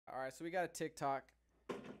right, so we got a TikTok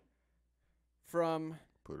from.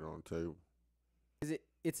 Put it on the table.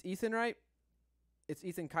 It's Ethan, right? It's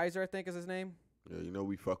Ethan Kaiser, I think, is his name. Yeah, you know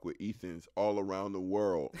we fuck with Ethans all around the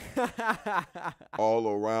world. All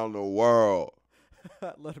around the world.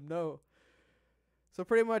 Let him know. So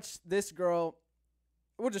pretty much this girl,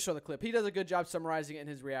 we'll just show the clip. He does a good job summarizing it in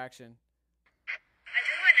his reaction. I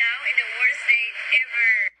just went out in the worst date ever.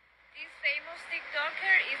 This famous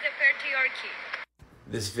TikToker is the patriarchy.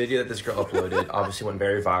 This video that this girl uploaded obviously went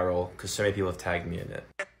very viral because so many people have tagged me in it.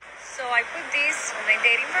 So I put this on my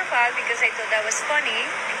dating profile because I thought that was funny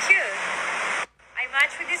and cute. I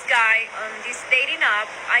matched with this guy on this dating app.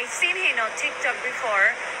 I've seen him on TikTok before,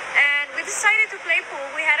 and we decided to play pool.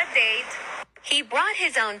 We had a date. He brought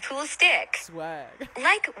his own pool stick. Swag.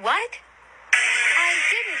 Like what? I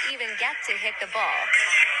didn't even get to hit the ball.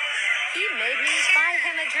 He made me buy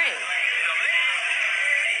him a drink.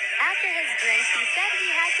 After his drink, he said he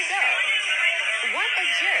had to go. What a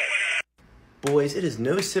jerk. Boys, it is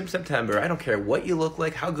no Sim September. I don't care what you look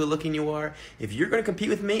like, how good looking you are. If you're going to compete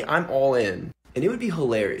with me, I'm all in. And it would be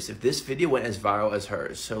hilarious if this video went as viral as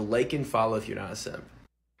hers. So like and follow if you're not a simp.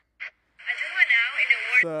 I just went out in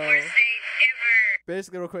the worst date ever.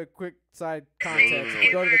 Basically, real quick side context.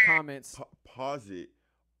 Go to the comments. Pause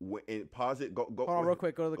it. Pause it. Go. Hold on, real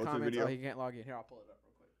quick. Go to the comments. video. Oh, he can't log in. Here, I'll pull it up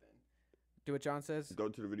real quick then. Do what John says. Go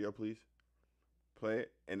to the video, please. Play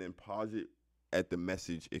it, and then pause it at the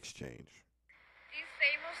message exchange. This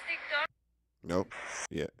famous TikTok. Nope.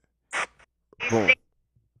 Yeah. Boom.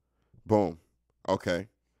 Boom. Okay.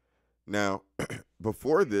 Now,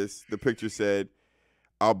 before this, the picture said,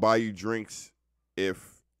 "I'll buy you drinks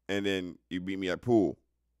if," and then you beat me at pool,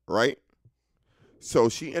 right? So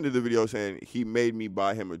she ended the video saying, "He made me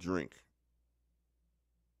buy him a drink."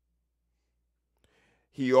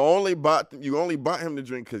 You only bought him the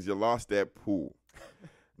drink because you lost that pool.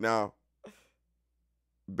 Now,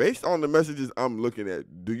 based on the messages I'm looking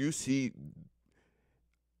at, do you see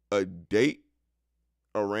a date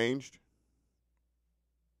arranged?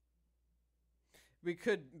 We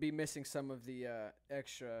could be missing some of the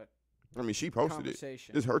extra. I mean, she posted it.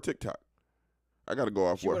 conversation. It's her TikTok. I gotta go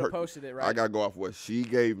off She what would her. have posted it, right? I gotta go off what she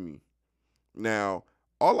gave me. Now,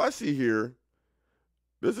 all I see here,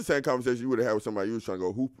 this is the same conversation you would have had with somebody you was trying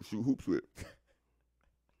to go shoot hoops with.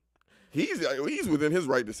 He's within his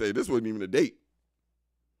right to say this wasn't even a date.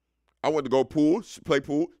 I went to go play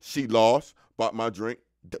pool. She lost, bought my drink,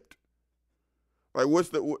 dipped. Like what's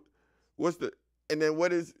the and then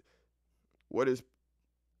what is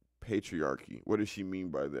patriarchy? What does she mean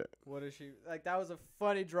by that? What is she like? That was a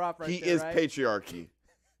funny drop right there. He is right? patriarchy.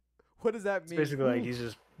 What does that It's mean? basically like he's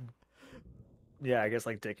just, yeah, I guess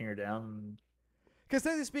like dicking her down. Because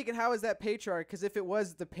technically speaking, how is that patriarchy? Because if it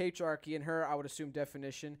was the patriarchy in her, I would assume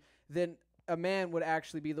definition, then a man would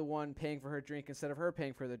actually be the one paying for her drink instead of her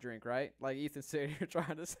paying for the drink, right? Like Ethan said, you're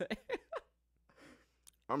trying to say.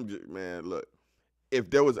 I'm just, man, look. If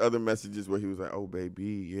there was other messages where he was like, "Oh baby,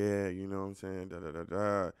 yeah, you know what I'm saying, da da da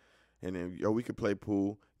da," and then we could play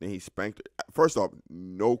pool. Then he spanked her. First off,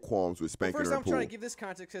 no qualms with spanking First, her in I'm pool. trying to give this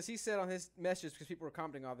context because he said on his message, because people were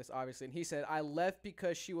commenting on this, obviously, and he said, "I left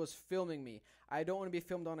because she was filming me. I don't want to be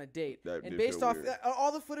filmed on a date." That And did based feel off weird.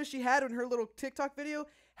 all the footage she had in her little TikTok video,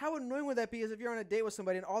 how annoying would that be? As if you're on a date with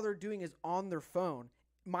somebody and all they're doing is on their phone,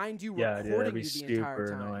 mind you, Yeah, dude, recording that'd be you the entire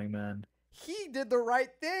super time. annoying, man. He did the right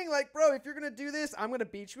thing. Like, bro, if you're going to do this, I'm going to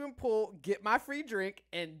beat you in pool, get my free drink,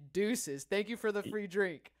 and deuces. Thank you for the free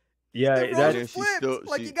drink. Yeah, The roles that are is. flipped.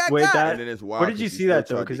 Like, you got Wait, got. that- And then it's wild Where did you 'cause she see that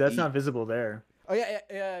still though? tried Because to that's eat. not visible there. Oh,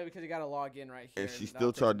 yeah, because you got to log in right here. And she that'll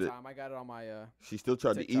still take some tried to- time. I got it on my. She still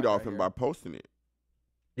tried to TikTok eat off right him here. by posting it.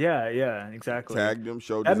 Yeah, exactly. Tagged him,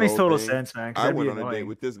 showed That his makes whole total thing. sense, man. 'Cause I that'd went be on a date annoying.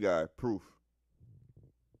 with this guy. Proof.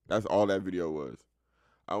 That's all that video was.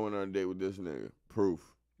 I went on a date with this nigga. Proof.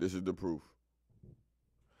 This is the proof.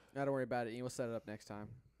 Now don't worry about it. We'll set it up next time.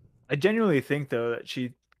 I genuinely think though that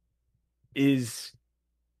she is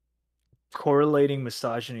correlating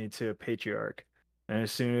misogyny to a patriarch, and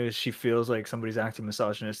as soon as she feels like somebody's acting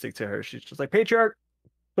misogynistic to her, she's just like, "Patriarch,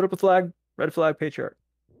 put up a flag, red flag, patriarch."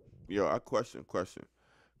 Yo, I question.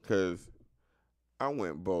 Because I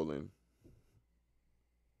went bowling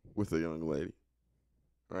with a young lady,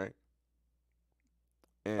 right?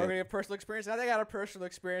 And Okay, a personal experience. I think I got a personal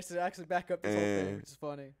experience to actually back up this whole thing, which is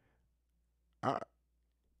funny.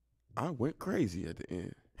 I went crazy at the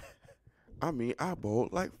end. I mean, I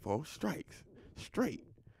bowled like 4 strikes straight.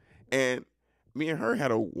 And me and her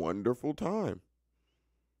had a wonderful time.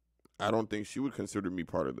 I don't think she would consider me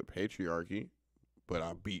part of the patriarchy, but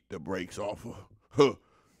I beat the brakes off her.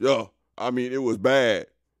 Yo, I mean, it was bad.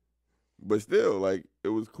 But still, like, it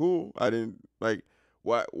was cool. I didn't, like,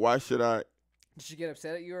 Why should I? Did she get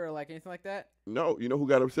upset at you or like anything like that? No, you know who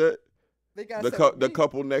got upset? They got The upset with the me.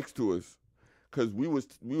 couple next to us, cause we was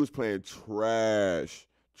playing trash.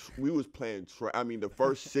 We was playing trash. I mean, the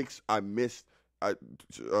first 6 I missed,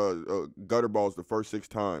 gutter balls the first 6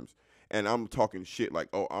 times, and I'm talking shit like,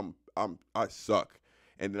 oh, I suck,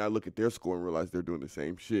 and then I look at their score and realize they're doing the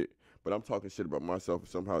same shit. But I'm talking shit about myself, and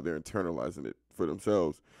somehow they're internalizing it for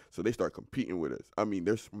themselves. So they start competing with us. I mean,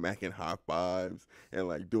 they're smacking high fives and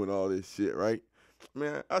like doing all this shit, right?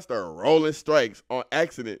 Man, I started rolling strikes on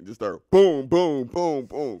accident and just started boom, boom, boom,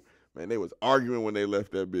 boom. Man, they was arguing when they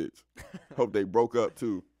left that bitch. Hope they broke up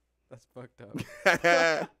too. That's fucked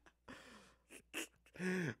up.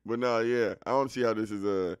 But no, yeah, I don't see how this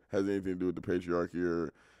is has anything to do with the patriarchy,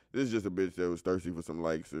 or this is just a bitch that was thirsty for some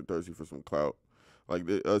likes or thirsty for some clout. Like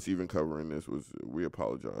us even covering this we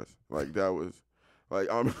apologize. Like that was like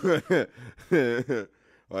I'm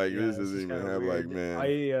like this doesn't even have weird. like, man.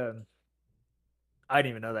 I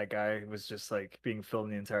didn't even know that guy was just like being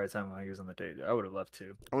filmed the entire time while he was on the date. I would have loved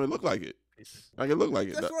to. I mean, it looked like it. Like it looked like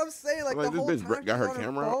it. That's what I'm saying. Like like the this whole bitch time got she's her on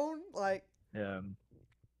camera out. phone, like. Yeah.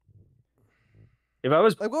 If I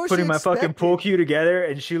was Like, what was putting she my fucking pool expecting? cue together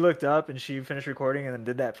and she looked up and she finished recording and then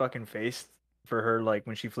did that fucking face for her, like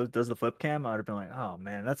when she does the flip cam, I would have been like, oh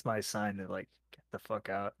man, that's my sign to like get the fuck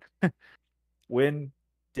out. Win,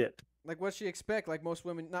 dip. Like, what'd she expect? Like, most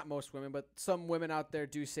women, not most women, but some women out there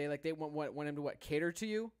do say, like, they want him to, cater to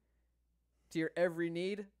you? To your every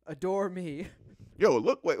need? Adore me. Yo,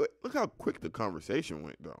 look how quick the conversation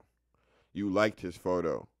went, though. You liked his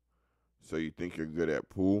photo, so you think you're good at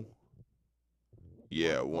pool?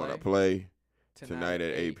 Yeah, want to play? Tonight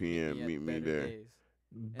at 8 p.m., meet me there.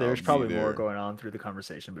 There's I'll probably be more there. going on through the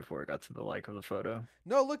conversation before it got to the like of the photo.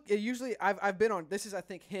 No, look, usually, I've been on, this is, I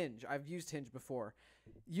think, Hinge. I've used Hinge before.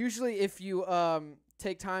 Usually, if you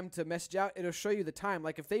take time to message out, it'll show you the time.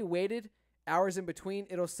 Like, if they waited hours in between,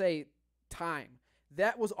 it'll say time.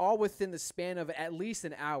 That was all within the span of at least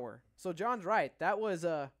an hour. So John's right. That was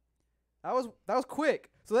quick.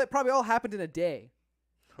 So that probably all happened in a day.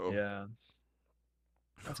 Oh. Yeah.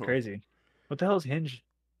 That's crazy. What the hell is Hinge?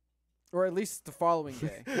 Or at least the following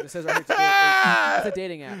day. It says right here, it's a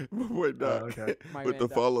dating app. Wait, Doc. Okay. My With man, the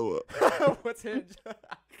Doc. follow-up. What's Hinge?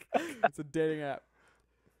 It's a dating app.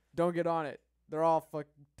 Don't get on it. They're all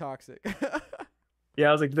fucking toxic. Yeah,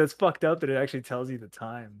 I was like, that's fucked up that it actually tells you the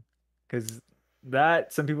time. Because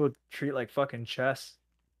that, some people treat like fucking chess.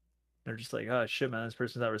 They're just like, oh shit, man, this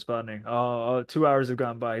person's not responding. Oh, 2 hours have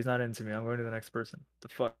gone by. He's not into me. I'm going to the next person. The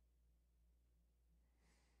fuck?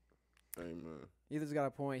 Amen. Ethan's got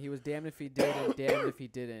a point. He was damned if he did and damned if he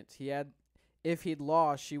didn't. If he'd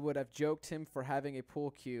lost, she would have joked him for having a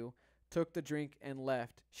pool cue, took the drink, and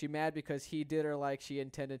left. She mad because he did her like she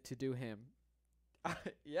intended to do him.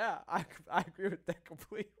 Yeah, I agree with that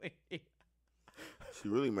completely. She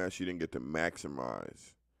really mad she didn't get to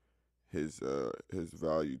maximize his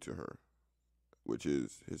value to her, which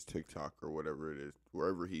is his TikTok or whatever it is,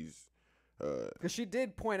 wherever he's. Because she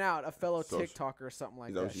did point out a fellow Social- TikToker or something like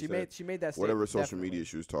Is that that. what she She said? made that statement. Whatever social definitely. media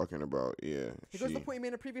she was talking about, yeah. It goes to the point you made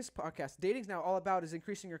in a previous podcast. Dating's now all about is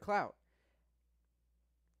increasing your clout.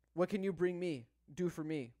 What can you bring me? Do for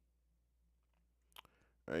me.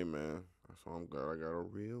 Hey, man. That's why I'm glad I got a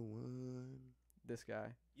real one. This guy.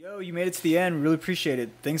 Yo, you made it to the end. Really appreciate it.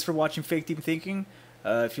 Thanks for watching Fake Deep Thinking.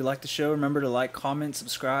 If you like the show, remember to like, comment,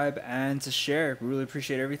 subscribe, and to share. We really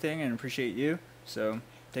appreciate everything and appreciate you. So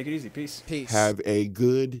take it easy. Peace. Peace. Have a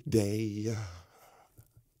good day.